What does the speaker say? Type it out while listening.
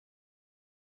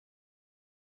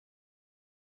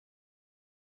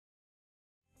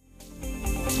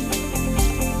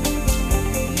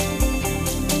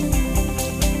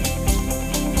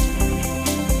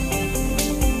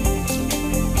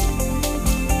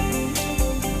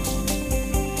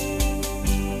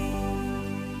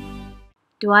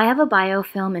Do I have a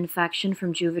biofilm infection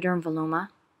from Juvederm Voluma?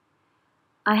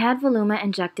 I had Voluma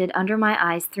injected under my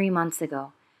eyes 3 months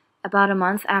ago. About a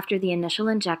month after the initial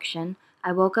injection,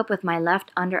 I woke up with my left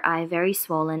under eye very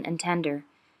swollen and tender.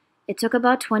 It took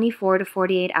about 24 to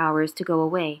 48 hours to go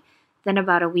away. Then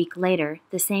about a week later,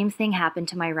 the same thing happened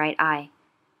to my right eye.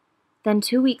 Then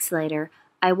 2 weeks later,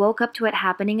 I woke up to it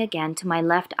happening again to my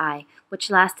left eye, which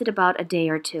lasted about a day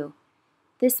or two.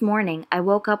 This morning, I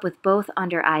woke up with both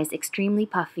under eyes extremely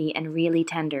puffy and really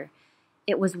tender.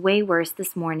 It was way worse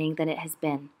this morning than it has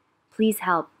been. Please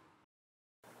help.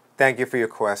 Thank you for your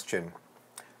question.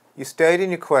 You stated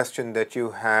in your question that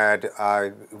you had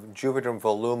Juvederm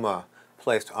Voluma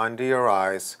placed under your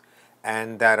eyes,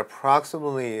 and that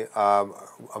approximately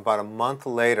about a month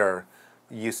later,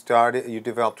 you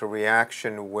developed a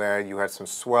reaction where you had some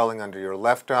swelling under your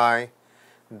left eye.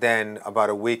 Then about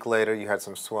a week later, you had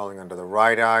some swelling under the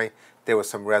right eye. There was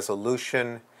some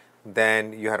resolution.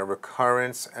 Then you had a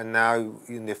recurrence, and now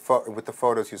with the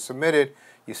photos you submitted,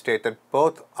 you state that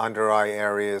both under eye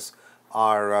areas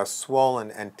are swollen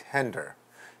and tender,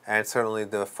 and certainly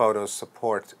the photos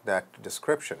support that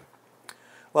description.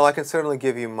 Well, I can certainly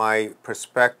give you my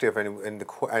perspective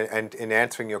in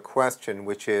answering your question,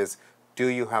 which is, do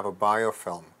you have a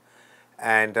biofilm?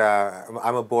 And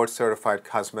I'm a board-certified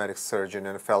cosmetic surgeon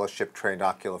and a fellowship-trained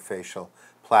oculofacial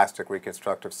plastic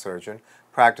reconstructive surgeon,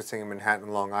 practicing in Manhattan,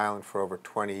 Long Island for over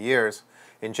 20 years.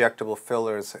 Injectable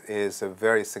fillers is a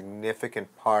very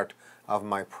significant part of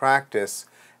my practice,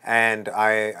 and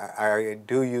I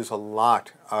do use a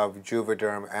lot of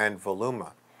Juvederm and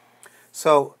Voluma.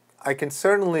 So I can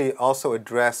certainly also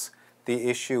address the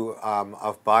issue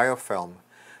of biofilm.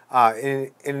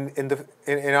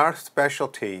 In our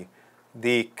specialty,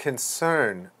 the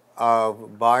concern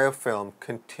of biofilm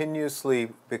continuously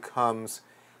becomes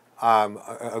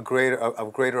of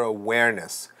greater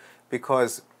awareness,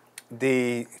 because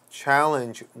the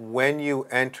challenge when you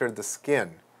enter the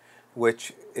skin,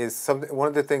 which is one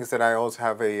of the things that I always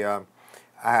have I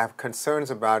have concerns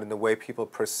about in the way people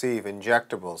perceive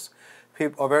injectables.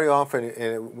 Very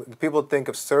often, people think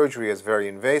of surgery as very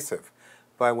invasive,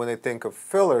 but when they think of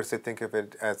fillers, they think of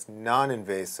it as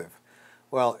non-invasive.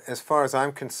 Well, as far as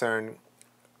I'm concerned,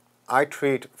 I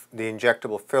treat the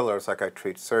injectable fillers like I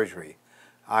treat surgery.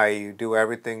 I do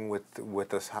everything with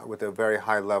a very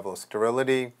high level of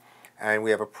sterility, and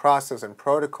we have a process and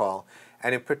protocol.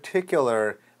 And in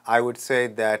particular, I would say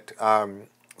that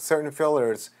certain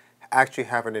fillers actually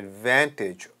have an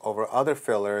advantage over other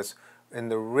fillers in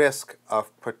the risk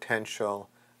of potential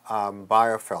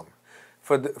biofilm.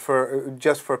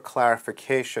 Just for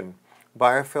clarification,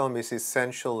 biofilm is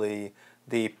essentially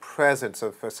the presence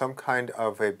of some kind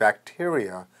of a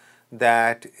bacteria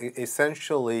that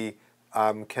essentially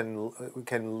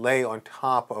can lay on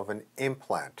top of an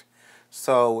implant.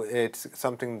 So it's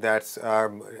something that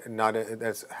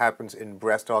happens in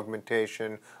breast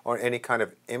augmentation or any kind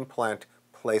of implant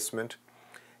placement.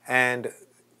 And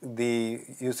the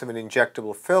use of an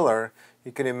injectable filler,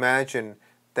 you can imagine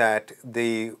that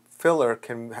the filler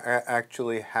can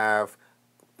actually have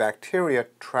bacteria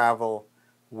travel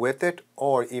with it,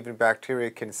 or even bacteria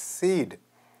can seed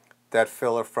that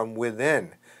filler from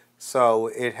within. So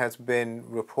it has been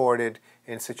reported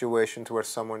in situations where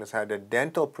someone has had a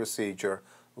dental procedure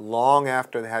long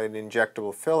after they had an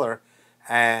injectable filler,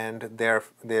 and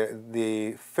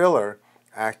the filler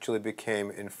actually became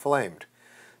inflamed.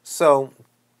 So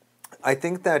I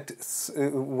think that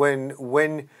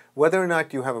whether or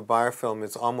not you have a biofilm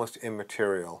is almost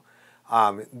immaterial.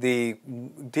 The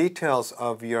details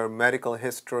of your medical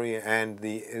history and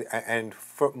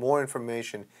more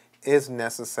information is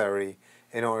necessary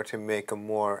in order to make a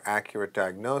more accurate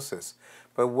diagnosis.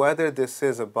 But whether this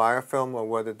is a biofilm or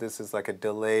whether this is like a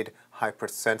delayed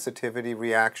hypersensitivity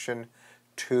reaction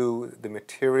to the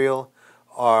material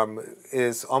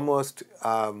is almost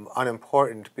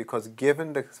unimportant, because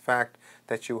given the fact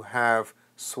that you have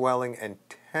swelling and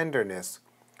tenderness,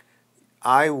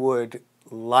 I would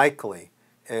likely,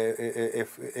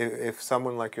 if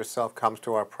someone like yourself comes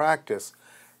to our practice,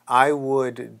 I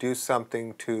would do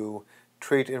something to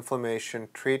treat inflammation,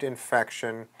 treat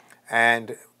infection,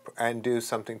 and do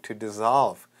something to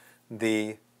dissolve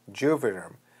the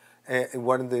Juvederm.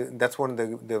 That's one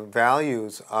of the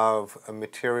values of a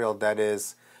material that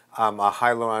is a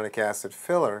hyaluronic acid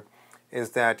filler,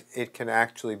 is that it can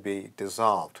actually be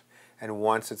dissolved. And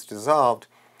once it's dissolved,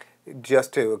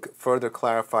 just to further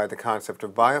clarify the concept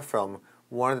of biofilm,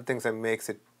 one of the things that makes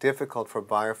it difficult for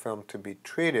biofilm to be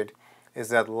treated is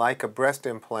that, like a breast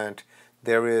implant,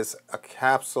 there is a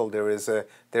capsule, there is a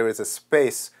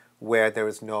space where there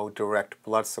is no direct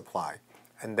blood supply.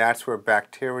 and that's where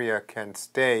bacteria can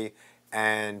stay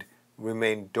and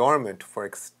remain dormant for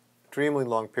extremely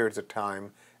long periods of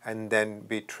time and then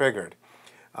be triggered.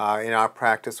 In our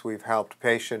practice, we've helped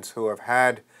patients who have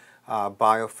had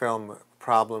biofilm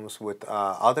problems with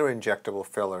other injectable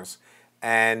fillers,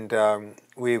 and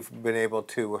we've been able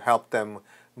to help them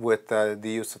with the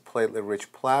use of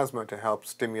platelet-rich plasma to help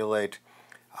stimulate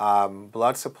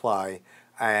blood supply.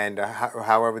 And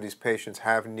however, these patients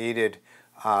have needed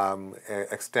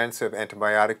extensive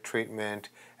antibiotic treatment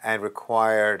and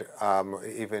required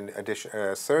even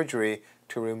surgery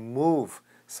to remove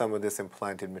some of this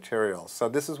implanted material. So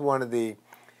this is one of the,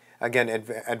 again,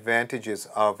 advantages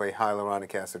of a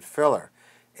hyaluronic acid filler.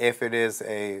 If it is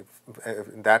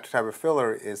that type of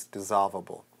filler is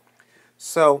dissolvable.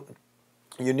 So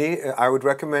I would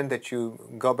recommend that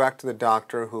you go back to the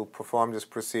doctor who performed this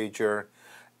procedure.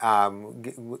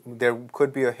 There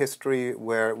could be a history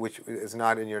which is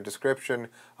not in your description,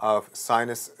 of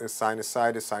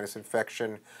sinusitis, sinus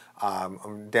infection,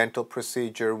 dental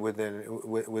procedure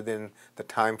within the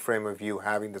time frame of you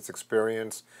having this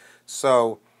experience.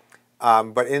 So,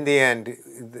 but in the end,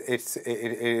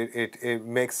 it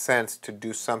makes sense to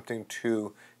do something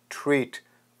to treat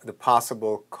the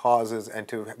possible causes and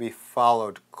to be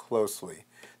followed closely.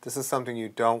 This is something you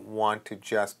don't want to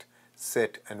just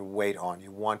sit and wait on. You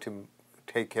want to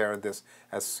take care of this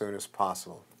as soon as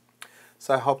possible.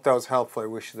 So I hope that was helpful. I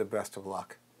wish you the best of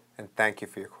luck, and thank you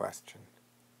for your question.